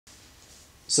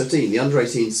So Dean, the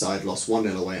under-18 side lost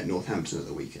 1-0 away at Northampton at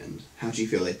the weekend. How do you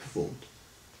feel they performed?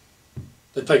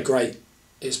 They played great.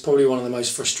 It's probably one of the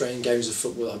most frustrating games of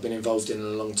football that I've been involved in a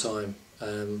long time.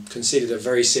 Conceded a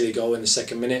very silly goal in the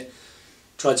second minute.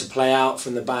 Tried to play out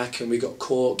from the back and we got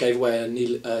caught, gave away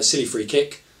a silly free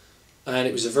kick. And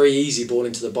it was a very easy ball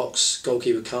into the box.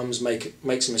 Goalkeeper comes,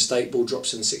 makes a mistake, ball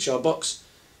drops in the 6-yard box.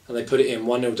 And they put it in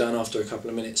 1-0 down after a couple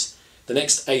of minutes. The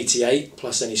next 88,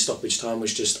 plus any stoppage time,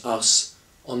 was just us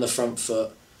on the front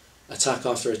foot, attack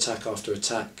after attack after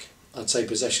attack. I'd say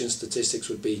possession statistics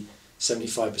would be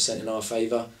 75% in our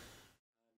favour.